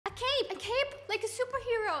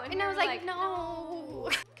superhero. And I was like, no.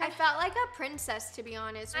 I felt like a princess, to be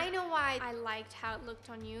honest. I know why I liked how it looked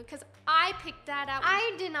on you, because I picked that out.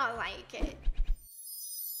 I did not like it.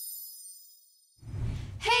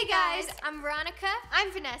 Hey guys, I'm Veronica.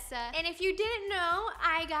 I'm Vanessa. And if you didn't know,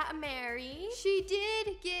 I got married. She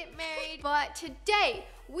did get married. But today,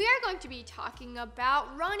 we are going to be talking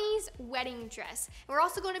about Ronnie's wedding dress. We're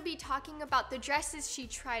also going to be talking about the dresses she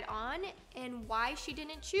tried on and why she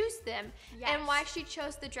didn't choose them. Yes. And why she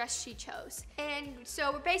chose the dress she chose. And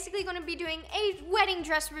so we're basically going to be doing a wedding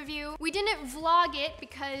dress review. We didn't vlog it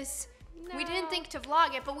because we didn't think to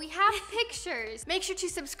vlog it, but we have pictures. Make sure to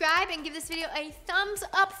subscribe and give this video a thumbs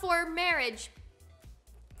up for marriage.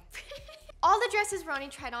 All the dresses Ronnie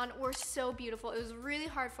tried on were so beautiful. It was really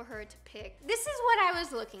hard for her to pick. This is what I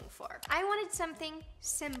was looking for. I wanted something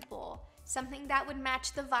simple, something that would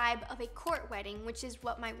match the vibe of a court wedding, which is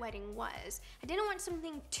what my wedding was. I didn't want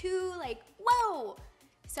something too like, whoa.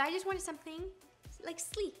 So I just wanted something like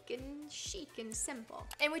sleek and chic and simple.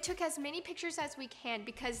 And we took as many pictures as we can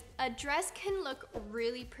because a dress can look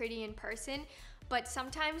really pretty in person, but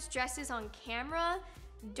sometimes dresses on camera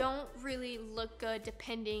don't really look good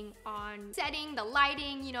depending on setting, the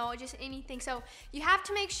lighting, you know, just anything. So you have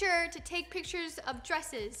to make sure to take pictures of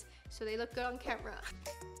dresses so they look good on camera.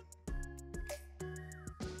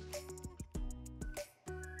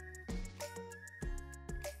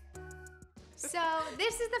 So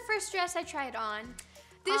this is the first dress I tried on.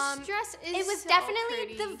 This dress is It was so definitely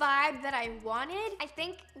pretty. The vibe that I wanted. I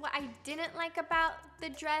think what I didn't like about the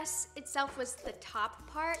dress itself was the top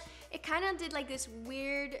part. It kind of did like this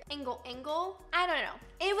weird angle. I don't know.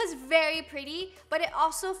 It was very pretty, but it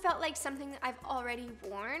also felt like something that I've already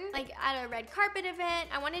worn. Like at a red carpet event,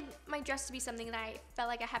 I wanted my dress to be something that I felt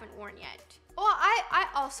like I haven't worn yet. Well, I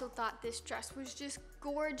also thought this dress was just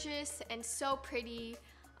gorgeous and so pretty.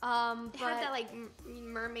 It had that like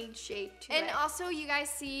mermaid shape to it. And also you guys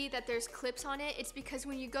see that there's clips on it. It's because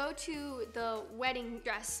when you go to the wedding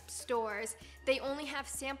dress stores, they only have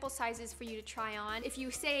sample sizes for you to try on. If you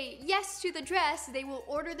say yes to the dress, they will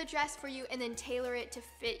order the dress for you and then tailor it to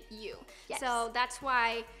fit you. Yes. So that's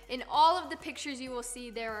why in all of the pictures you will see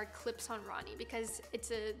there are clips on Ronnie, because it's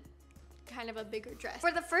a kind of a bigger dress.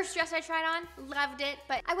 For the first dress I tried on, loved it,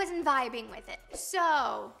 but I wasn't vibing with it.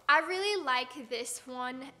 So I really like this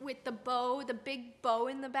one with the bow, the big bow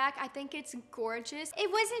in the back. I think it's gorgeous. It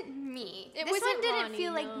wasn't me. This one didn't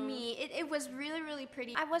feel like me. It was really, really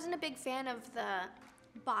pretty. I wasn't a big fan of the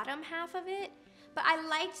bottom half of it, but I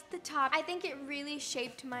liked the top. I think it really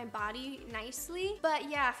shaped my body nicely. But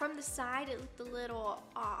yeah, from the side, it looked a little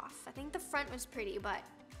off. I think the front was pretty, but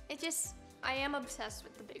it just, I am obsessed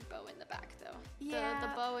with the big bow in the back though. Yeah. The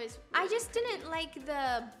bow is really I just pretty. Didn't like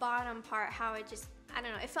the bottom part, how it just, I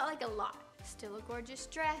don't know, it felt like a lot. Still a gorgeous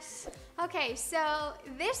dress. Okay, so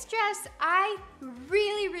this dress I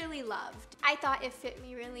really, really loved. I thought it fit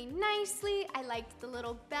me really nicely. I liked the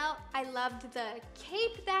little belt. I loved the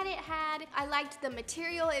cape that it had. I liked the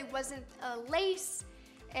material. It wasn't a lace.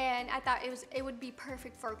 And I thought it would be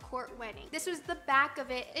perfect for a court wedding. This was the back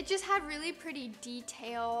of it. It just had really pretty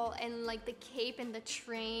detail, and like the cape and the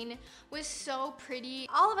train was so pretty.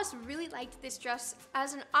 All of us really liked this dress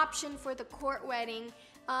as an option for the court wedding.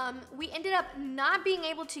 We ended up not being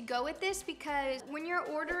able to go with this because when you're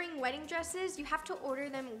ordering wedding dresses, you have to order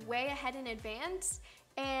them way ahead in advance.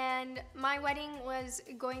 And my wedding was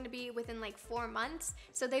going to be within like 4 months,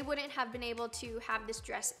 so they wouldn't have been able to have this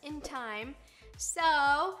dress in time.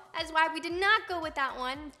 So that's why we did not go with that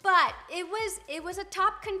one, but it was a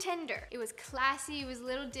top contender. It was classy, it was a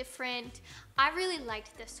little different. I really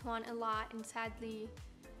liked this one a lot, and sadly,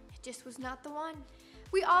 it just was not the one.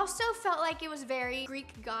 We also felt like it was very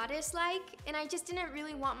Greek goddess-like, and I just didn't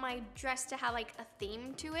really want my dress to have like a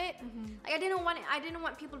theme to it. Like I didn't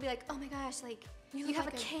want people to be like, oh my gosh, like you have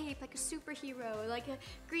like a cape, like a superhero, like a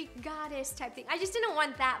Greek goddess type thing. I just didn't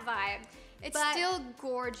want that vibe. It's still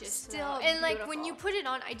gorgeous, still beautiful. And like when you put it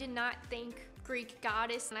on, I did not think Greek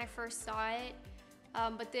goddess when I first saw it.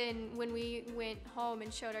 But then when we went home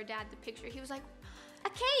and showed our dad the picture, he was like, a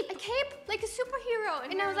cape, like a superhero.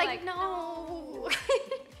 And I was like, no.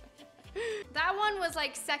 That one was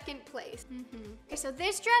like second place. Okay, so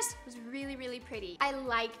this dress was really, really pretty. I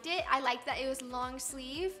liked it. I liked that it was long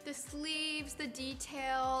sleeve. The sleeves, the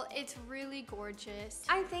detail, it's really gorgeous.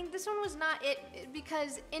 I think this one was not it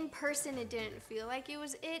because in person it didn't feel like it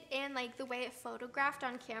was it, and like the way it photographed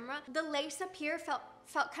on camera, the lace up here felt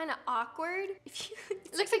kind of awkward.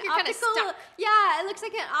 It looks like you're kind of stuck. Yeah, it looks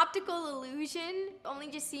like an optical illusion. Only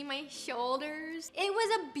just see my shoulders. It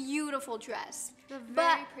was a beautiful dress. A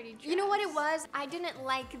very pretty dress. You know know what it was? I didn't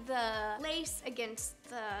like the lace against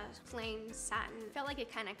the plain satin. Felt like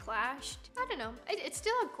it kind of clashed. I don't know. It's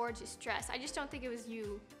still a gorgeous dress. I just don't think it was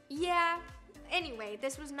you. Yeah. Anyway,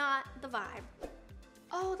 this was not the vibe.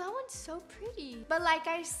 Oh, that one's so pretty. But like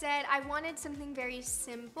I said, I wanted something very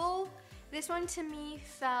simple. This one to me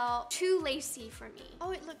felt too lacy for me.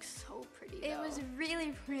 Oh, it looks so pretty though. It was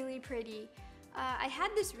really, really pretty. I had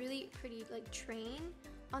this really pretty like train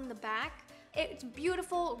on the back. It's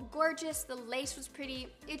beautiful, gorgeous, the lace was pretty.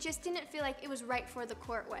 It just didn't feel like it was right for the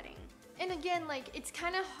court wedding. And again, like it's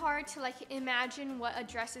kind of hard to like imagine what a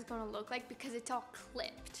dress is gonna look like because it's all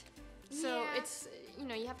clipped. So yeah. it's, you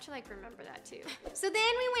know, you have to like remember that too. So then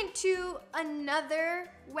we went to another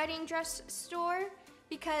wedding dress store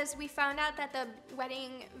because we found out that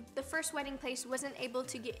the first wedding place wasn't able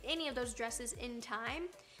to get any of those dresses in time,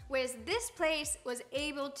 whereas this place was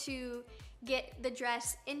able to get the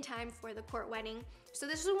dress in time for the court wedding. So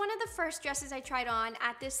this was one of the first dresses I tried on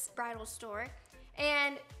at this bridal store,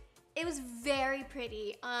 and it was very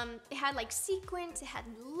pretty. It had like sequins, it had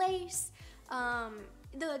lace,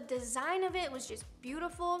 the design of it was just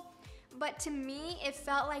beautiful, but to me it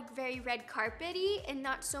felt like very red carpety and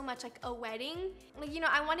not so much like a wedding. Like, you know,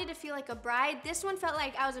 I wanted to feel like a bride. This one felt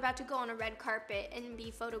like I was about to go on a red carpet and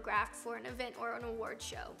be photographed for an event or an award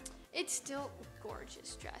show. It's still a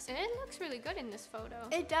gorgeous dress, and it looks really good in this photo.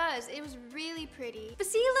 It does. It was really pretty. But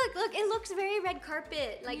see, look, it looks very red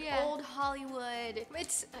carpet, like old Hollywood.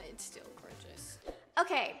 It's still gorgeous.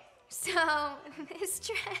 Okay, so this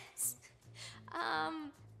dress,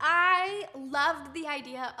 I loved the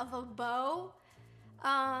idea of a bow.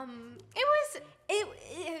 It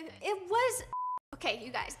was okay,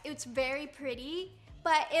 you guys. It's very pretty.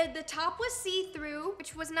 But the top was see-through,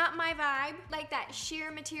 which was not my vibe, like that sheer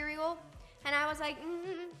material. And I was like,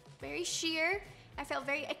 very sheer. I felt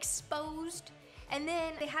very exposed. And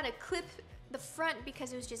then they had to clip the front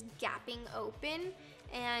because it was just gapping open.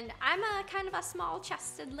 And I'm a kind of a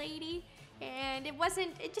small-chested lady, and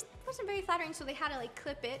it just wasn't very flattering, so they had to like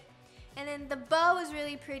clip it. And then the bow is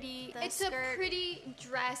really pretty. It's a pretty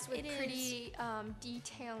dress with pretty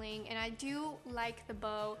detailing, and I do like the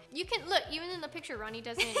bow. You can look, even in the picture, Ronnie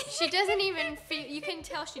she doesn't even feel, you can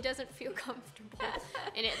tell she doesn't feel comfortable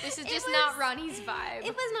in it. This is just not Ronnie's vibe.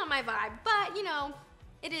 It was not my vibe, but you know,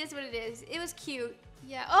 it is what it is. It was cute.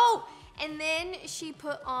 Yeah. Oh, and then she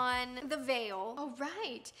put on the veil. Oh,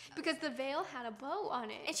 right. Because the veil had a bow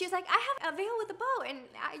on it. And she was like, I have a veil with a bow, and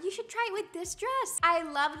you should try it with this dress. I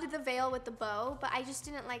loved the veil with the bow, but I just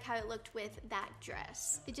didn't like how it looked with that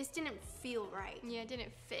dress. It just didn't feel right. Yeah, it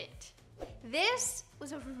didn't fit. This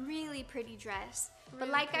was a really pretty dress. But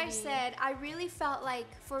like I said, I really felt like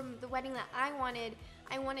for the wedding that I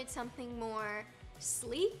wanted something more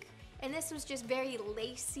sleek. And this was just very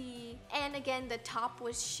lacy. And again, the top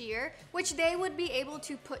was sheer, which they would be able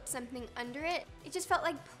to put something under it. It just felt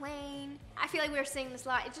like plain. I feel like we were saying this a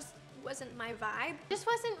lot. It just wasn't my vibe. This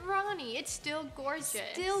wasn't Ronnie. It's still gorgeous.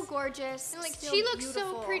 Still gorgeous. And like still she looks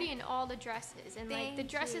beautiful. so pretty in all the dresses, and like the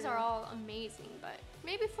dresses are all amazing, but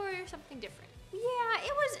maybe for something different. Yeah,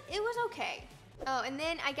 it was okay. Oh, and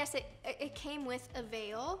then I guess it came with a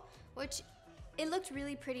veil, which it looked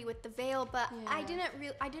really pretty with the veil, but I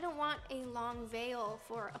didn't want a long veil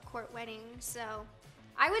for a court wedding, so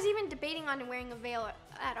I was even debating on wearing a veil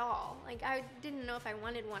at all. Like, I didn't know if I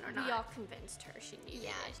wanted one or not. We all convinced her she needed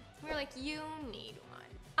it. We were like, you need one.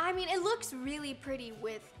 I mean, it looks really pretty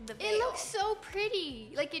with the veil. It looks so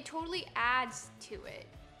pretty. Like, it totally adds to it.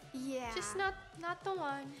 Yeah. Just not the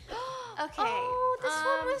one. Okay. Oh, this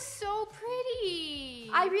one was so pretty.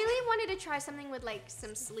 I really wanted to try something with like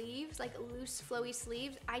some sleeves, like loose, flowy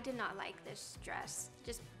sleeves. I did not like this dress,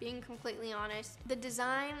 just being completely honest. The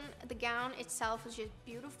design, the gown itself was just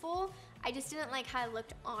beautiful. I just didn't like how it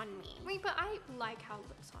looked on me. Wait, but I like how it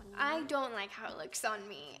looks on you. I don't like how it looks on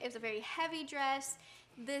me. It was a very heavy dress.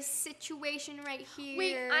 This situation right here.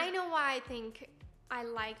 Wait, I know why I think I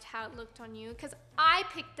liked how it looked on you, because I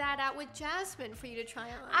picked that out with Jasmine for you to try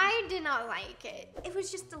on. I did not like it. It was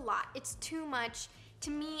just a lot. It's too much. To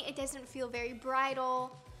me, it doesn't feel very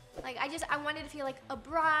bridal. Like, I wanted to feel like a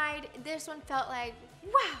bride. This one felt like,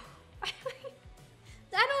 wow. I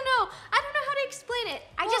don't know how to explain it.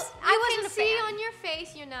 I wasn't a fan. See on your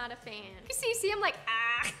face you're not a fan. You see, I'm like,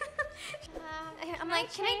 ah. I'm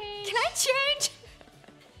like, can I change?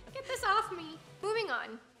 Get this off me. Moving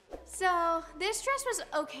on. So this dress was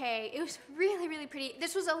okay. It was really, really pretty.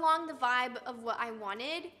 This was along the vibe of what I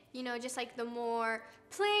wanted. You know, just like the more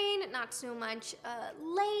plain, not so much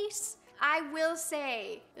lace. I will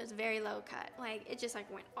say it was very low cut. Like it just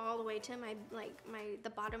like went all the way to the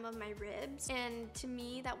bottom of my ribs. And to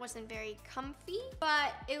me that wasn't very comfy,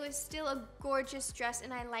 but it was still a gorgeous dress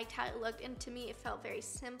and I liked how it looked, and to me it felt very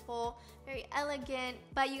simple, very elegant.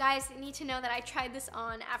 But you guys need to know that I tried this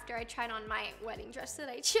on after I tried on my wedding dress that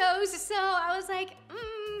I chose. So I was like,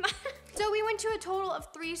 So we went to a total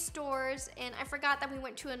of 3 stores, and I forgot that we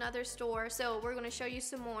went to another store, so we're gonna show you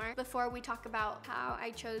some more before we talk about how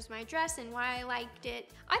I chose my dress and why I liked it.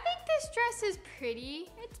 I think this dress is pretty.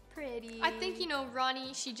 It's pretty. I think, you know,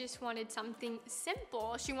 Ronnie, she just wanted something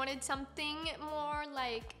simple. She wanted something more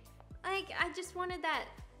like I just wanted that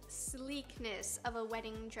sleekness of a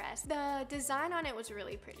wedding dress. The design on it was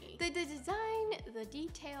really pretty. The design, the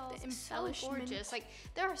details, the embellishment. So gorgeous. Like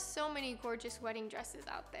there are so many gorgeous wedding dresses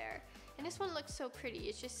out there, and this one looks so pretty.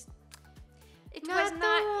 It's just it was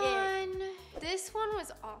not it. This one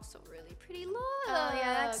was also really pretty. Look. Oh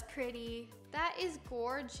yeah, that's pretty. That is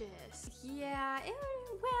gorgeous. Yeah,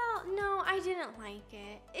 well, no, I didn't like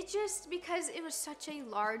it. It just, because it was such a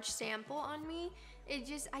large sample on me, I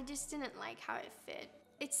just didn't like how it fit.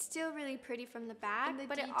 It's still really pretty from the back,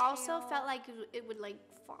 but it also felt like it would like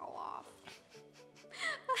fall off.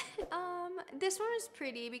 This one was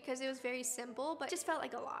pretty because it was very simple, but it just felt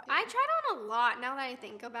like a lot. I tried on a lot now that I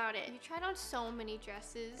think about it. You tried on so many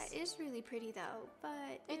dresses. That is really pretty though,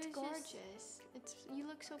 but it's gorgeous. You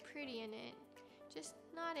look so pretty in it. Just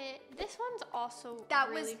not it. This one's also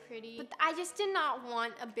really pretty. But I just did not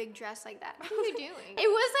want a big dress like that. What are you doing? It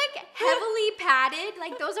was like heavily padded.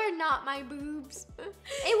 Like those are not my boobs.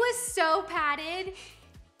 It was so padded.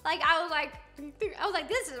 Like I was like,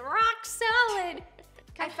 this is rock solid.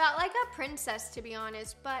 I felt like a princess, to be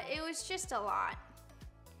honest, but it was just a lot.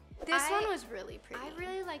 This one was really pretty. I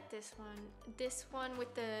really like this one. This one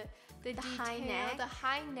with the detail, high neck. The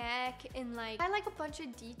high neck, and like I like a bunch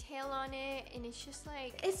of detail on it, and it's just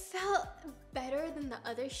like it felt better than the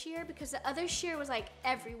other sheer because the other sheer was like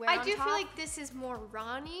everywhere. I do feel like this is more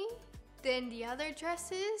Ronnie than the other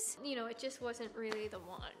dresses. You know, it just wasn't really the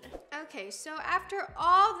one. Okay, so after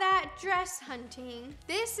all that dress hunting,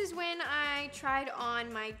 this is when I tried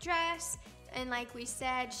on my dress, and like we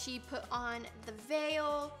said, she put on the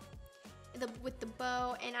veil with the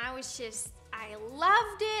bow, and I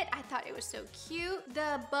loved it. I thought it was so cute.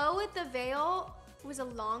 The bow with the veil was a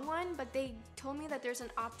long one, but they told me that there's an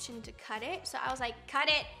option to cut it. So I was like, cut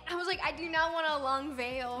it. I was like, I do not want a long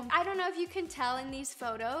veil. I don't know if you can tell in these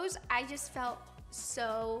photos, I just felt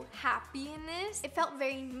so happy in this. It felt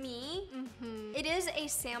very me. It is a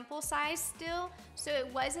sample size still, so it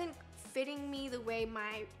wasn't fitting me the way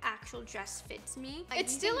my actual dress fits me. Like, it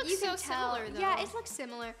still looks so similar though. Yeah, it looks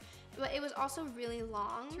similar, but it was also really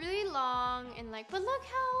long. It's really long, and like, but look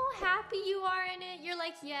how happy you are in it. You're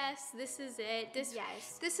like, yes, this is it.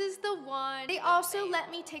 This is the one. They also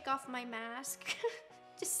let me take off my mask.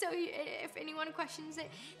 Just so if anyone questions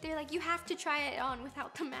it, they're like, you have to try it on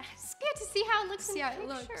without the mask. You have to see how it looks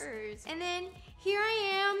in pictures. And then here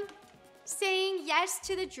I am saying yes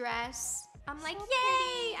to the dress. I'm like,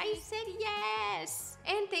 yay, I said yes.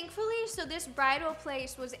 And thankfully, so this bridal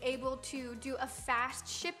place was able to do a fast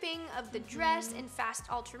shipping of the dress and fast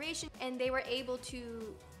alteration, and they were able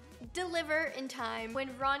to deliver in time. When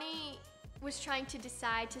Ronnie was trying to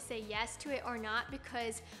decide to say yes to it or not,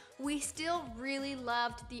 because we still really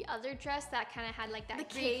loved the other dress that kind of had like that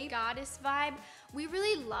Greek goddess vibe. We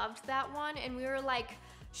really loved that one, and we were like,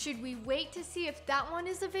 should we wait to see if that one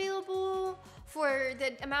is available for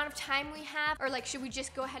the amount of time we have, or like should we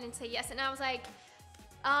just go ahead and say yes? And I was like,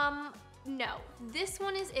 no, this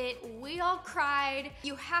one is it. We all cried.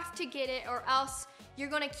 You have to get it, or else you're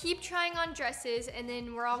gonna keep trying on dresses, and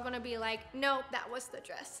then we're all gonna be like, nope, that was the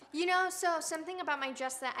dress. You know, so something about my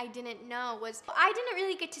dress that I didn't know was, I didn't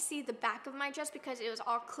really get to see the back of my dress because it was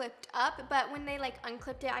all clipped up, but when they like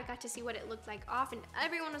unclipped it, I got to see what it looked like off, and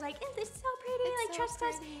everyone was like, isn't this so pretty? It's like, so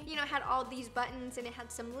trust us. You know, it had all these buttons, and it had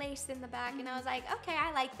some lace in the back, and I was like, okay,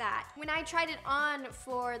 I like that. When I tried it on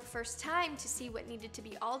for the first time to see what needed to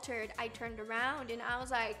be altered, I turned around, and I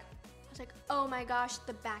was like, oh my gosh,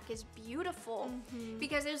 the back is beautiful.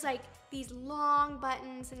 Because there's like these long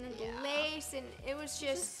buttons and then lace, and it was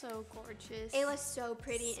just so gorgeous. It was so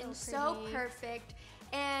pretty and so perfect.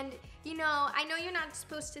 And you know, I know you're not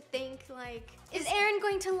supposed to think like, is Aaron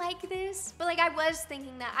going to like this? But like, I was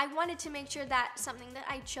thinking that I wanted to make sure that something that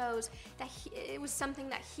I chose, that it was something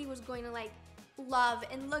that he was going to like love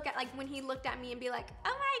and look at, like when he looked at me and be like,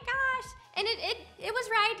 oh my gosh. And it was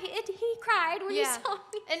right. He cried when he saw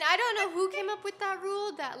me. And I don't know who came up with that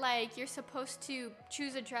rule that like you're supposed to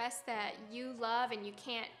choose a dress that you love and you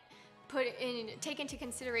can't take into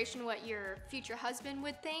consideration what your future husband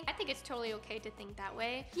would think. I think it's totally okay to think that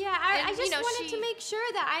way. Yeah, I just wanted to make sure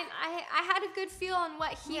that I had a good feel on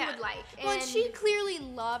what he would like. Well, and she clearly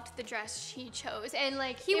loved the dress she chose, and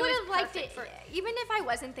like he would have liked it. Even if I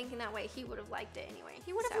wasn't thinking that way, he would have liked it anyway.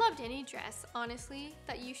 He would have loved any dress, honestly,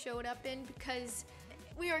 that you showed up in, because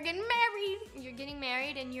we were getting married. You're getting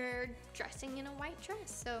married and you're dressing in a white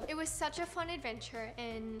dress. So it was such a fun adventure,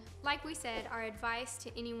 and like we said, our advice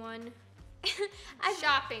to anyone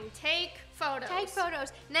shopping, take photos. Take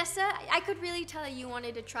photos. Nessa, I could really tell that you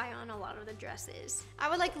wanted to try on a lot of the dresses. I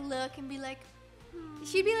would like look and be like,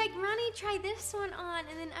 She'd be like, Ronnie, try this one on.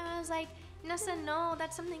 And then I was like, Nessa, no,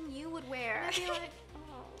 that's something you would wear. And I'd be like,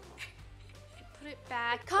 put it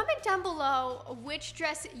back. Comment down below which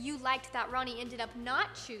dress you liked that Ronnie ended up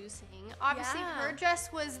not choosing. Obviously, her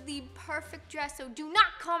dress was the perfect dress, so do not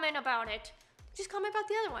comment about it. Just comment about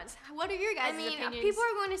the other ones. What are your guys' opinions? People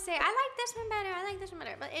are going to say, I like this one better, I like this one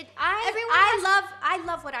better. But I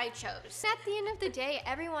love what I chose. At the end of the day,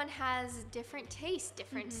 everyone has different tastes,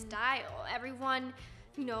 different style. Everyone,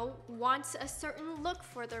 you know, wants a certain look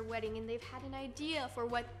for their wedding, and they've had an idea for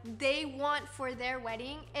what they want for their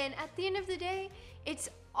wedding. And at the end of the day, it's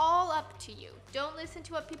all up to you. Don't listen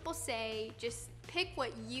to what people say. Just pick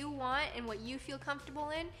what you want and what you feel comfortable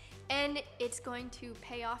in, and it's going to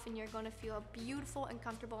pay off, and you're going to feel beautiful and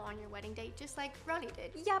comfortable on your wedding day, just like Ronnie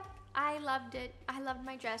did. Yep, I loved it. I loved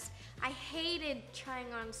my dress. I hated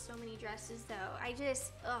trying on so many dresses, though. I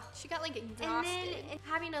just, she got like exhausted. And then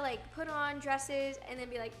having to like put on dresses and then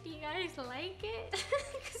be like, do you guys like it?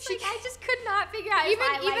 Like, I just could not figure out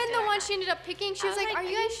even the one she ended up picking, she was like, are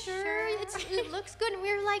you guys sure? It looks good. And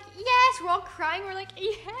we were like, yes. We're all crying. We're like,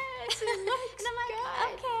 yes, it looks and I'm like,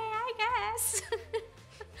 good. Okay, I guess.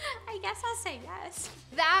 I guess I'll say yes.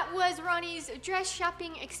 That was Ronnie's dress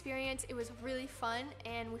shopping experience. It was really fun,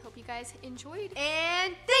 and we hope you guys enjoyed.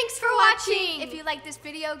 And thanks for watching. If you like this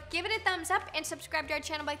video, give it a thumbs up and subscribe to our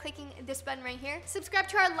channel by clicking this button right here. Subscribe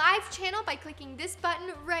to our live channel by clicking this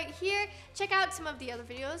button right here. Check out some of the other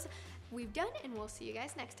videos we've done, and we'll see you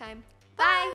guys next time. Bye.